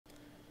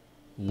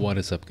What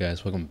is up,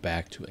 guys? Welcome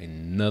back to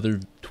another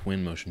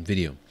Twinmotion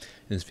video. In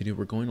this video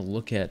we're going to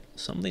look at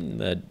something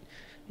that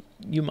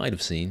you might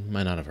have seen,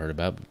 might not have heard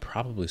about, but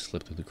probably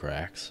slipped through the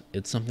cracks.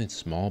 It's something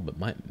small but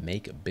might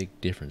make a big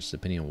difference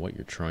depending on what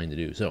you're trying to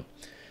do. So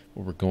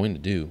what we're going to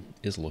do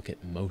is look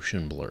at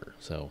motion blur.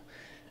 So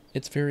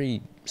it's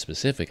very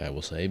specific, I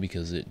will say,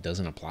 because it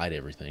doesn't apply to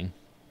everything.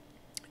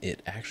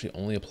 It actually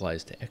only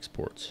applies to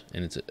exports,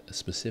 and it's a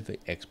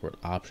specific export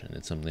option.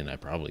 It's something I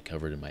probably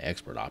covered in my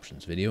export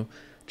options video.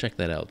 Check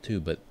that out too,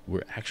 but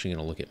we're actually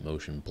going to look at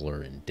motion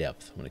blur in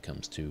depth when it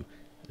comes to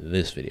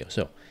this video.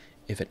 So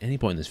if at any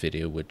point in this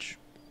video, which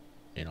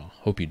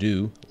hope you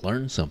do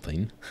learn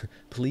something,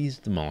 please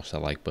demolish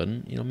that like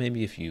button.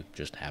 Maybe if you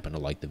just happen to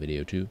like the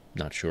video too,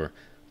 not sure,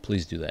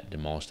 please do that,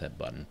 demolish that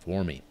button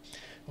for me.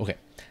 Okay,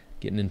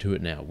 getting into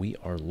it now. We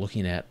are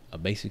looking at a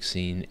basic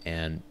scene,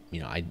 and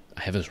I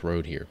have this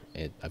road here.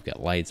 I've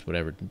got lights,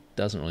 whatever, it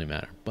doesn't really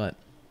matter, but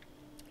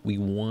we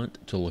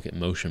want to look at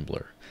motion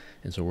blur.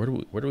 And so where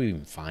do we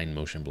even find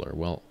motion blur?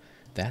 Well,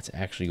 that's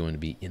actually going to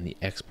be in the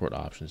export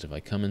options. If I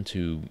come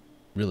into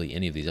really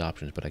any of these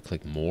options, but I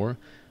click more,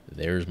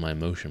 there's my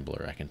motion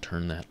blur. I can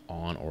turn that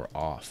on or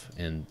off,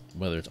 and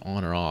whether it's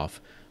on or off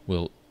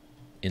will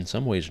in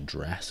some ways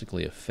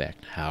drastically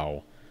affect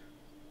how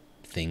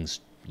things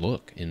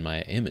look in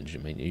my image. I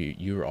mean,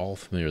 you're all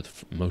familiar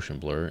with motion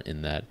blur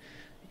in that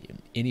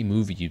any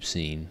movie you've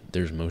seen,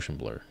 there's motion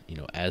blur.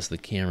 As the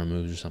camera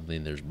moves or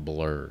something, there's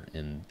blur,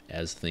 and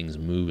as things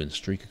move and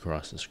streak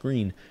across the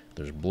screen,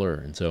 there's blur.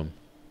 And so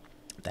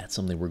that's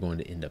something we're going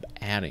to end up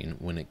adding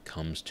when it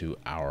comes to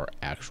our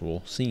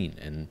actual scene,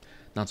 and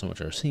not so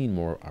much our scene,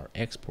 more our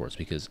exports,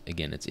 because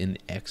again, it's in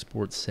the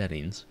export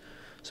settings.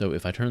 So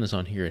if I turn this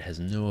on here, it has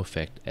no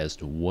effect as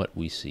to what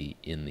we see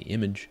in the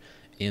image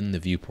in the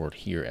viewport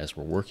here as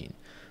we're working.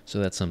 So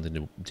that's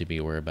something to be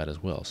aware about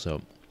as well.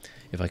 So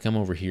if I come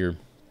over here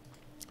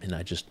and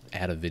I just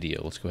add a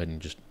video, let's go ahead and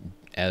just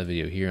add a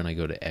video here, and I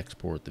go to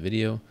export the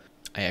video,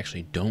 I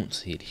actually don't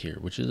see it here,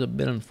 which is a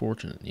bit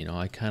unfortunate.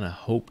 I kind of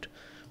hoped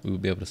we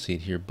would be able to see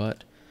it here,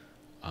 but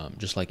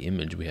just like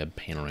image, we have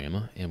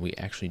panorama, and we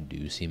actually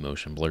do see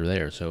motion blur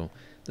there. So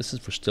this is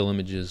for still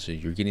images, so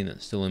you're getting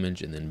that still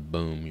image, and then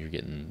boom, you're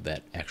getting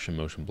that extra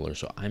motion blur.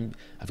 So I've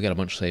got a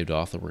bunch saved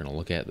off that we're going to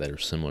look at that are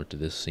similar to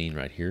this scene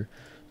right here.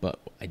 But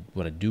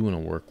what I do want to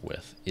work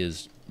with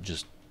is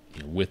just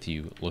with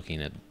you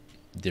looking at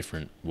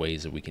different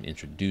ways that we can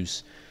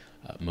introduce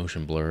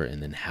motion blur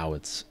and then how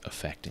it's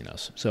affecting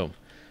us. So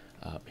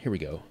here we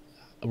go.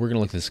 We're going to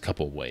look at this a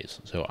couple of ways.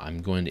 So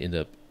I'm going to end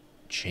up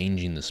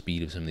changing the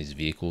speed of some of these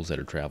vehicles that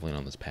are traveling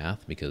on this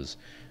path, because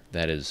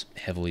that is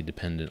heavily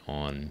dependent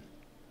on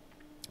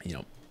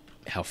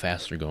how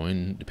fast they're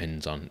going.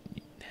 Depends on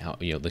how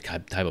the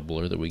type of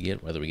blur that we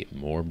get, whether we get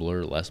more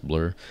blur, less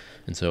blur.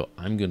 And so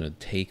I'm going to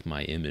take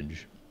my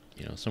image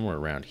somewhere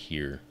around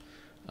here,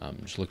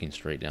 just looking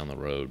straight down the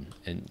road,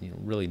 and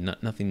really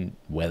nothing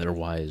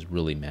weather-wise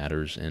really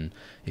matters. And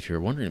if you're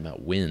wondering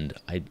about wind,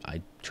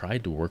 I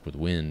tried to work with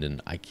wind,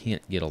 and I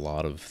can't get a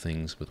lot of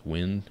things with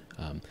wind.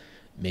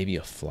 Maybe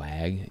a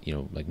flag,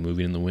 like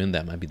moving in the wind,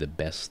 that might be the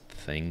best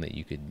thing that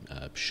you could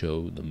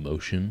show the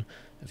motion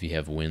if you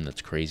have wind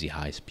that's crazy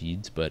high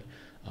speeds. But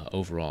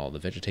overall, the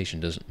vegetation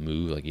doesn't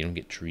move. Like, you don't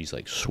get trees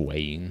like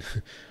swaying.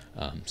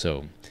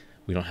 So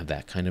we don't have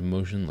that kind of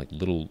motion. Like,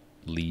 little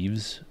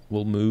leaves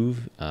will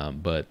move,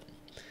 but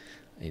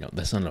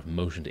that's not enough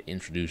motion to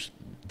introduce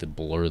the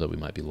blur that we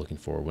might be looking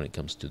for when it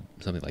comes to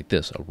something like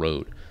this, a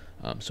road.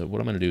 So what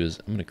I'm going to do is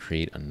I'm going to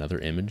create another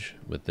image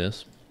with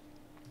this,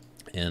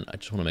 and I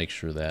just want to make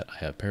sure that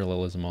I have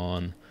parallelism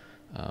on.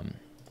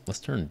 Let's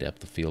turn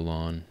depth of field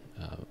on.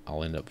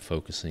 I'll end up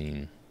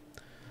focusing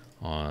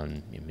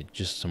on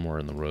just somewhere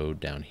in the road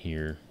down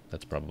here.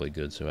 That's probably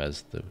good, so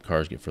as the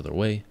cars get further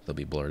away, they'll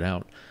be blurred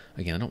out.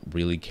 Again, I don't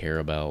really care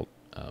about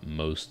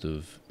most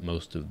of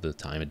the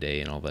time of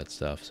day and all that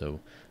stuff, so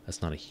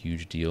that's not a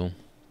huge deal.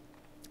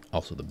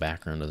 Also, the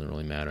background doesn't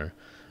really matter.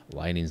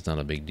 Lighting's not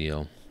a big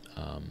deal.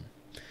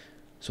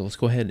 So let's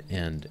go ahead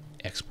and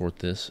export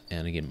this.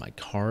 And again, my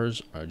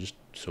cars are, just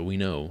so we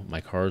know,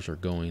 my cars are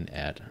going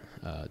at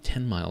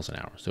 10 miles an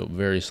hour, so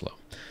very slow.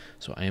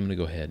 So I am going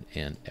to go ahead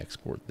and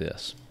export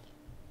this.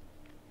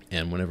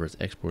 And whenever it's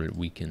exported,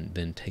 we can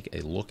then take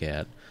a look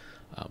at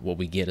what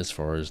we get as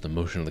far as the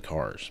motion of the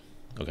cars.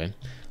 Okay,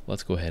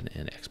 let's go ahead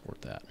and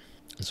export that.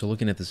 And so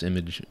looking at this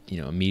image,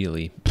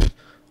 immediately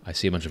I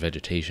see a bunch of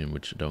vegetation,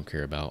 which I don't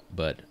care about,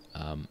 but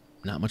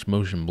not much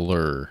motion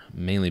blur,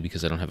 mainly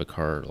because I don't have a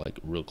car like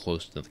real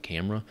close to the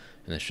camera,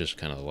 and that's just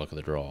kind of the luck of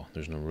the draw.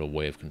 There's no real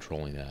way of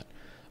controlling that.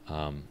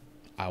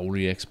 I'll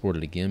re-export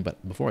it again,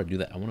 but before I do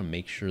that, I want to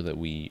make sure that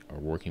we are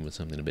working with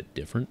something a bit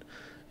different,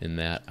 in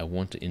that I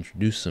want to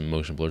introduce some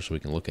motion blur so we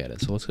can look at it.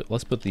 So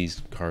let's put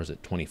these cars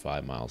at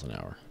 25 miles an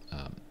hour.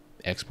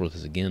 Export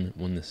this again.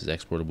 When this is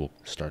exported, we'll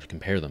start to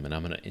compare them, and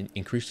I'm going to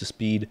increase the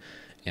speed,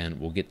 and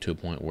we'll get to a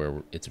point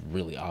where it's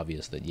really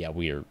obvious that, yeah,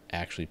 we are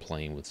actually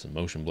playing with some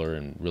motion blur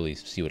and really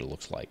see what it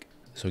looks like.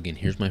 So again,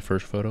 here's my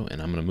first photo,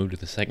 and I'm going to move to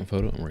the second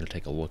photo, and we're going to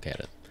take a look at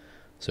it.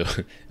 So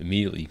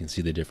immediately you can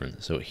see the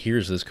difference. So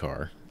here's this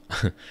car,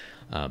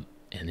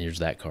 and here's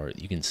that car.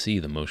 You can see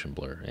the motion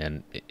blur,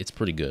 and it's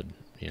pretty good.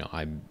 You know,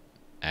 I'm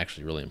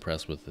actually really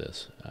impressed with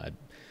this.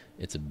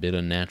 It's a bit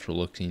unnatural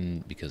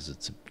looking because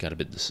it's got a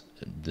bit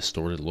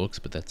distorted looks,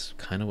 but that's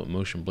kind of what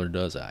motion blur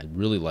does. I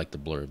really like the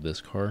blur of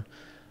this car,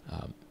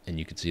 and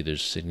you can see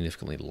there's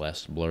significantly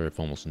less blur, if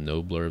almost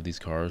no blur, of these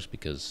cars,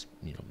 because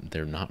you know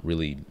they're not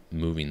really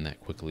moving that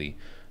quickly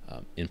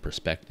in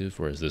perspective,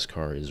 whereas this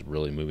car is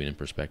really moving in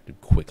perspective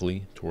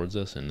quickly towards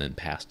us and then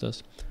past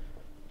us.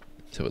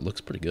 So it looks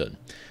pretty good.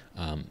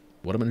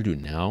 What I'm going to do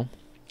now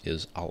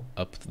is I'll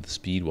up the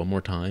speed one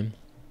more time,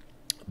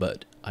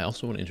 but I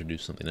also want to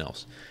introduce something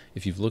else.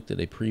 If you've looked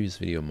at a previous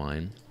video of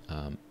mine,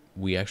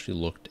 we actually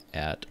looked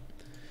at,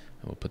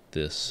 we'll put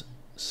this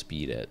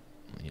speed at,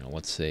 you know,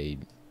 let's say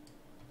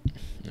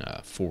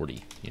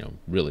 40, you know,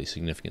 really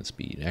significant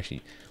speed.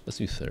 Actually, let's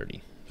do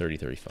 30,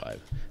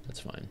 35. That's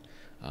fine.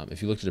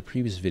 If you looked at a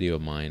previous video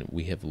of mine,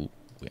 we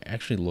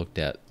actually looked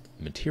at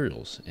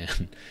materials,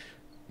 and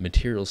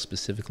materials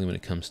specifically when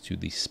it comes to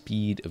the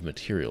speed of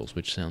materials,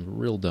 which sounds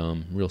real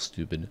dumb, real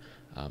stupid.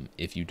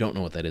 If you don't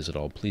know what that is at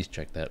all, please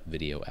check that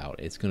video out.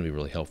 It's going to be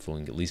really helpful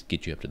and at least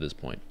get you up to this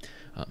point.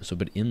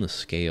 But in the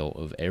scale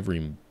of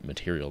every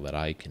material that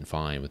I can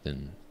find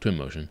within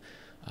Twinmotion,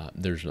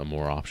 there's a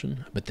more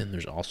option, but then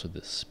there's also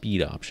the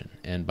speed option.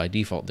 And by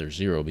default, there's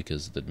 0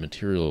 because the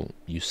material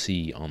you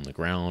see on the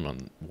ground,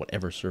 on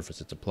whatever surface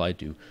it's applied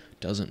to,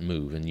 doesn't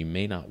move, and you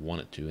may not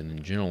want it to. And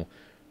in general,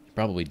 you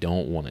probably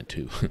don't want it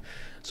to.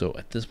 So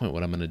at this point,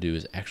 what I'm going to do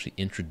is actually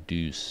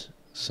introduce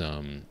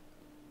some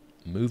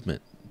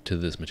movement to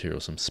this material,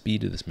 some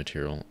speed to this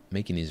material,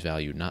 making these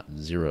value not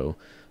 0,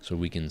 so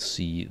we can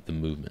see the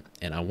movement.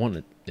 And I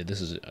wanted,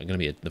 this is going to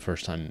be the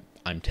first time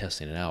I'm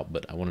testing it out,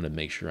 but I wanted to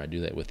make sure I do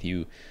that with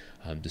you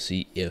to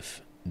see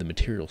if the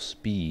material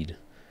speed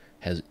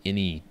has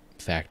any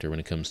factor when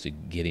it comes to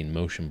getting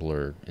motion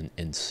blur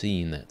and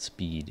seeing that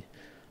speed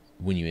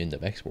when you end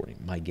up exporting.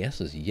 My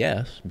guess is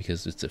yes,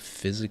 because it's a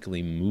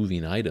physically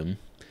moving item,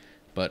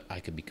 but I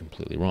could be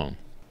completely wrong.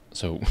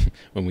 So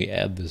when we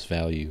add this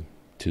value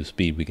to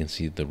speed, we can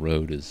see the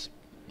road is,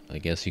 I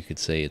guess you could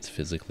say, it's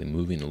physically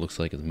moving. It looks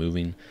like it's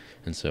moving.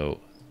 And so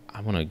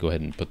I want to go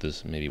ahead and put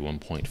this maybe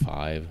 1.5,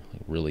 like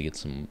really get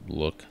some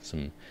look,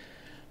 some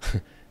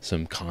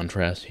some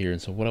contrast here.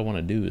 And so what I want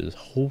to do is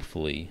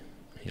hopefully,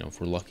 you know, if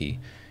we're lucky,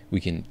 we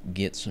can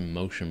get some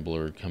motion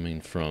blur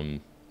coming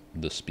from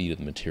the speed of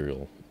the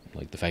material,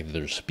 like the fact that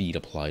there's speed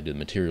applied to the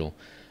material.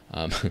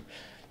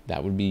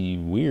 That would be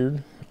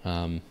weird,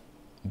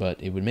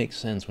 but it would make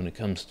sense when it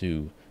comes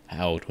to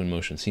how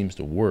Twinmotion seems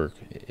to work.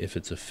 If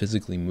it's a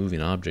physically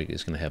moving object,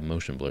 it's going to have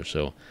motion blur.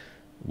 So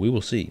we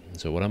will see.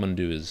 So what I'm going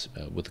to do is,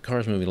 with the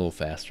cars moving a little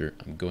faster,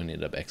 I'm going to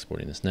end up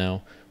exporting this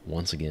now,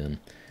 once again,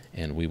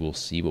 and we will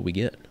see what we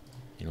get.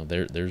 You know,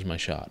 there's my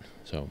shot.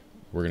 So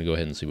we're going to go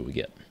ahead and see what we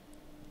get.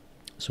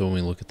 So when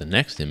we look at the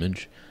next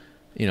image,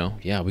 you know,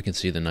 yeah, we can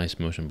see the nice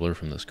motion blur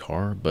from this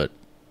car, but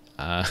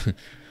I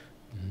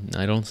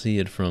don't see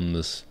it from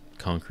this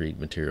concrete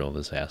material,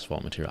 this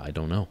asphalt material. I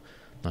don't know.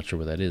 Not sure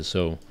what that is.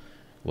 So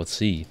let's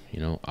see. You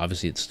know,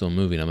 obviously it's still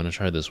moving. I'm going to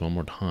try this one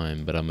more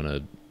time, but I'm going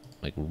to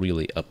like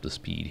really up the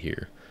speed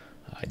here.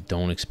 I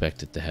don't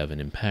expect it to have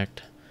an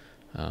impact.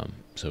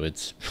 So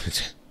it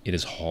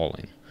is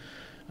hauling.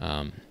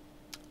 I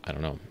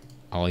don't know.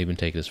 I'll even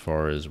take it as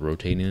far as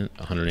rotating it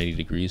 180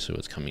 degrees so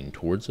it's coming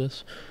towards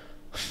us.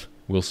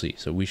 We'll see.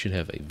 So we should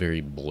have a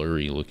very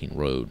blurry looking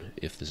road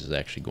if this is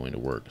actually going to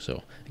work.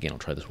 So again, I'll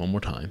try this one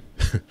more time.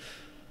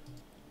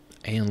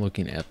 And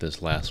looking at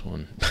this last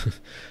one,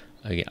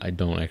 again, I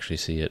don't actually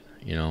see it.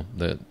 You know,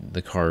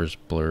 the car's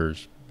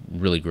blurs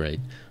really great,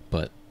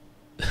 but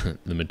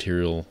the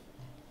material,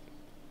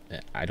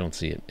 I don't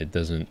see it. It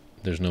doesn't,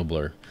 there's no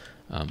blur.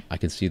 I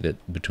can see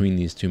that between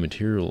these two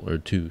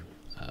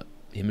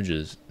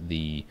images,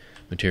 the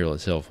material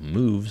itself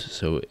moves,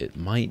 so it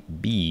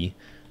might be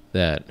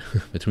that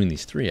between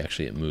these three,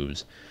 actually, it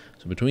moves.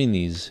 So between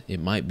these, it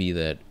might be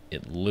that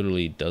it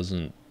literally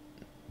doesn't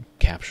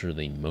capture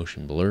the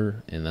motion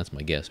blur, and that's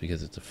my guess,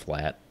 because it's a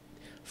flat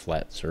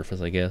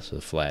surface, I guess,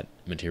 a flat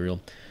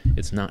material.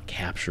 It's not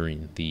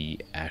capturing the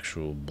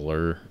actual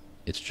blur.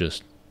 It's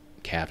just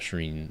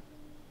capturing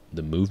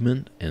the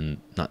movement, and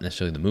not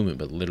necessarily the movement,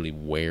 but literally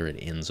where it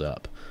ends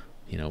up.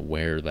 You know,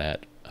 where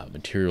that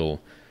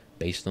material,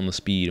 based on the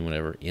speed and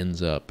whatever,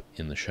 ends up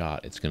in the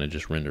shot. It's going to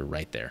just render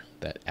right there,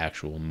 that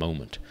actual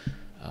moment,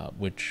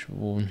 which,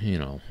 well, you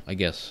know, I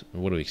guess,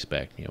 what do we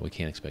expect? You know, we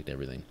can't expect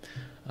everything.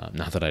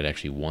 Not that I'd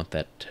actually want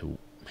that to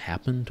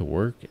happen, to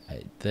work.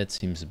 That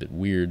seems a bit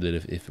weird that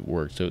if it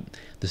worked. So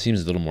this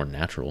seems a little more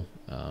natural.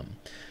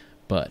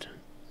 But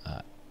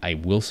I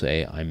will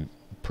say I'm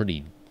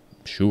pretty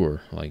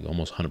sure, like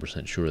almost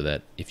 100% sure,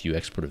 that if you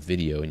export a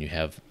video and you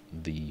have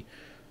the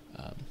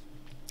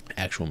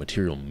actual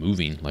material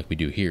moving like we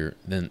do here,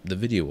 then the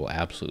video will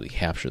absolutely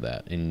capture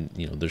that. And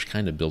you know, there's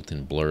kind of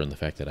built-in blur in the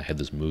fact that I had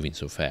this moving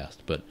so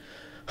fast. But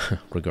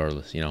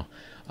regardless, you know,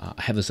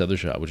 I have this other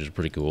shot which is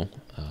pretty cool,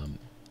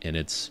 and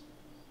it's,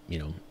 you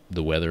know,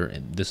 the weather,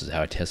 and this is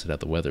how I tested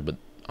out the weather, but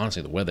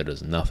honestly the weather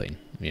does nothing.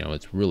 You know,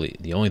 it's really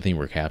the only thing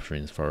we're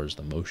capturing as far as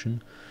the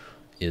motion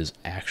is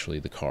actually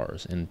the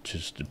cars. And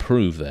just to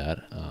prove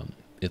that,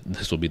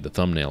 this will be the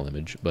thumbnail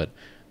image, but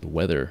the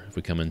weather, if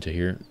we come into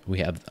here,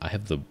 I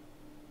have the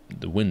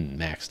wind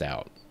maxed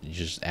out. It's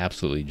just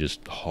absolutely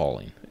just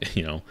hauling,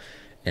 you know.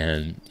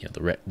 And you know,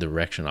 the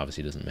direction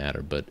obviously doesn't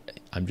matter, but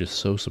I'm just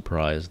so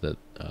surprised that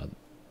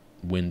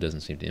wind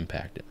doesn't seem to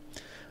impact it.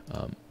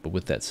 But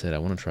with that said, I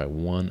want to try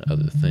one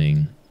other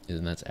thing,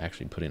 and that's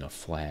actually putting a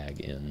flag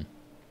in.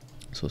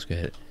 So let's go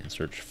ahead and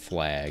search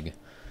flag,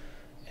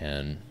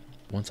 and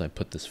once I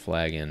put this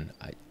flag in,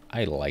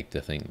 I like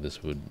to think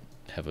this would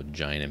have a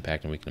giant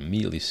impact, and we can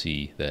immediately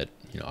see that,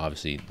 you know,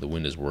 obviously the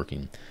wind is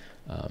working.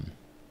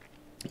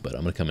 But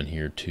I'm going to come in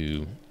here to,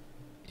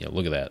 you know,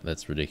 look at that.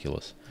 That's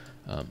ridiculous.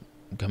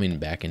 Coming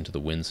back into the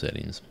wind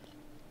settings,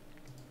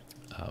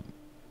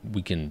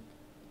 we can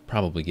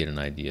probably get an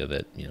idea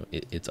that, you know,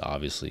 it's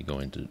obviously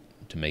going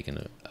to make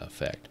an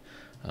effect.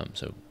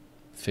 So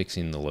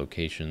fixing the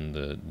location,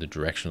 the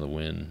direction of the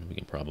wind, we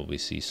can probably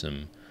see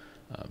some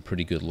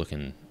pretty good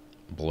looking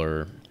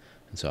blur.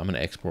 And so I'm going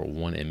to export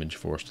one image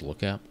for us to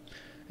look at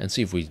and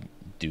see if we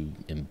do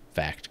in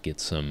fact get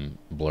some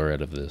blur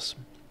out of this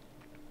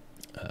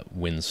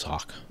wind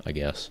sock, I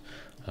guess.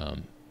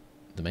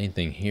 The main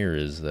thing here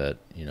is that,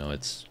 you know,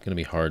 it's going to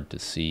be hard to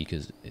see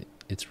because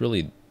it's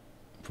really,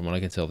 from what I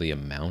can tell, the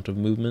amount of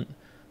movement.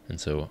 And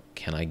so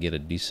can I get a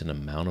decent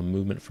amount of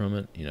movement from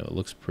it? You know, it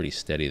looks pretty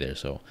steady there,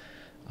 so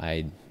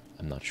I'm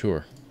not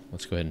sure.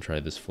 Let's go ahead and try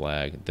this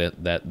flag.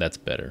 That's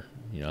better.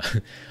 You know,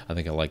 I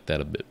think I like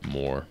that a bit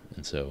more.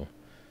 And so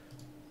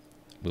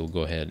we'll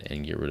go ahead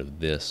and get rid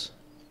of this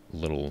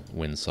little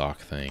windsock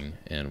thing,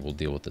 and we'll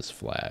deal with this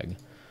flag.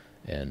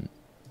 And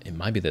it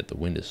might be that the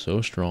wind is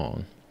so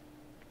strong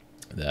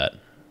that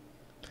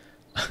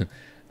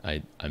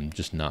I'm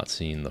just not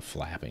seeing the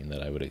flapping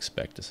that I would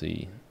expect to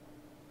see.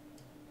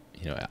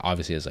 You know,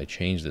 obviously as I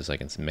change this, I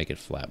can make it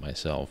flap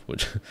myself,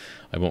 which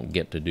I won't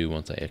get to do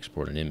once I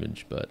export an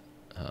image, but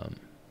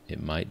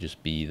it might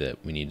just be that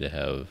we need to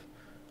have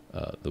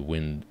the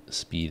wind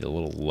speed a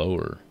little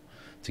lower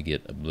to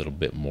get a little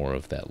bit more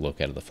of that look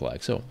out of the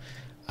flag. So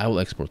I will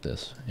export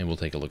this and we'll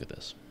take a look at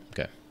this.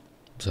 Okay,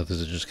 so this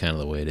is just kind of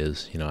the way it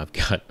is. You know, I've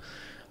got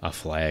a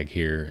flag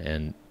here,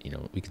 and you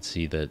know, we can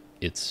see that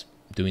it's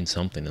doing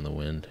something in the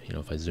wind. You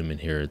know, if I zoom in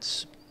here,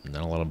 it's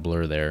not a lot of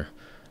blur there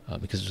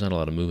because there's not a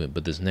lot of movement,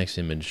 but this next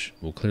image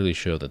will clearly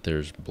show that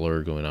there's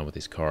blur going on with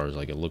these cars.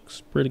 Like, it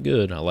looks pretty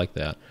good. I like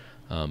that.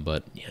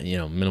 But you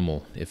know,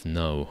 minimal, if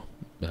no,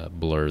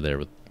 blur there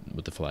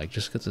with the flag,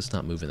 just because it's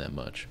not moving that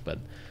much. But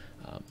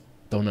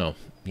don't know.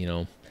 You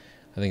know,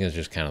 I think that's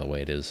just kind of the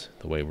way it is.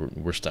 The way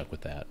we're stuck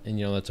with that, and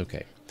you know, that's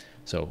okay.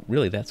 So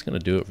really, that's going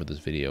to do it for this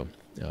video.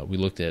 We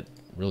looked at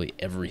really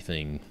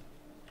everything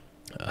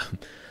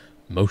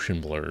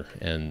motion blur,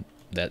 and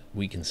that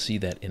we can see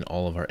that in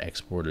all of our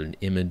exported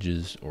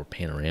images or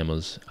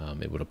panoramas.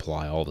 It would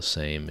apply all the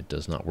same. It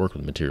does not work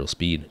with material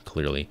speed,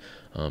 clearly,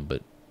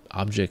 but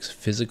objects,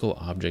 physical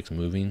objects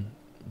moving,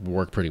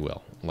 work pretty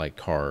well. Like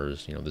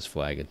cars, you know, this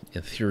flag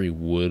in theory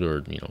would,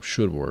 or you know,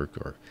 should work,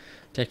 or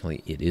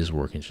technically it is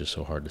working. It's just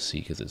so hard to see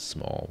because it's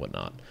small,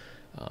 whatnot.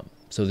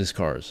 So this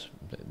cars,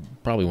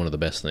 probably one of the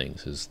best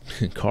things is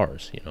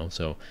cars, you know.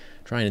 So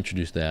try and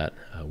introduce that.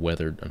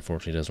 Weather,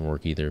 unfortunately, doesn't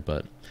work either,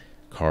 but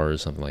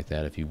cars, something like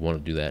that, if you want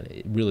to do that,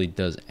 it really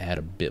does add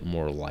a bit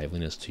more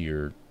liveliness to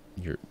your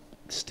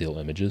still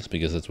images,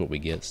 because that's what we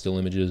get, still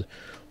images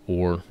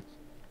or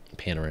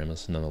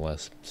panoramas,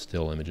 nonetheless,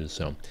 still images.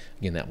 So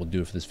again, that will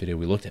do it for this video.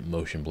 We looked at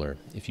motion blur.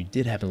 If you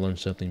did happen to learn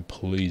something,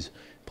 please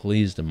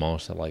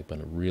demolish that like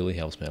button. It really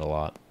helps me out a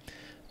lot.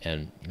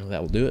 And you know,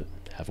 that will do it.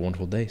 Have a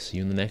wonderful day. See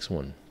you in the next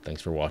one.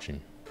 Thanks for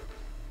watching.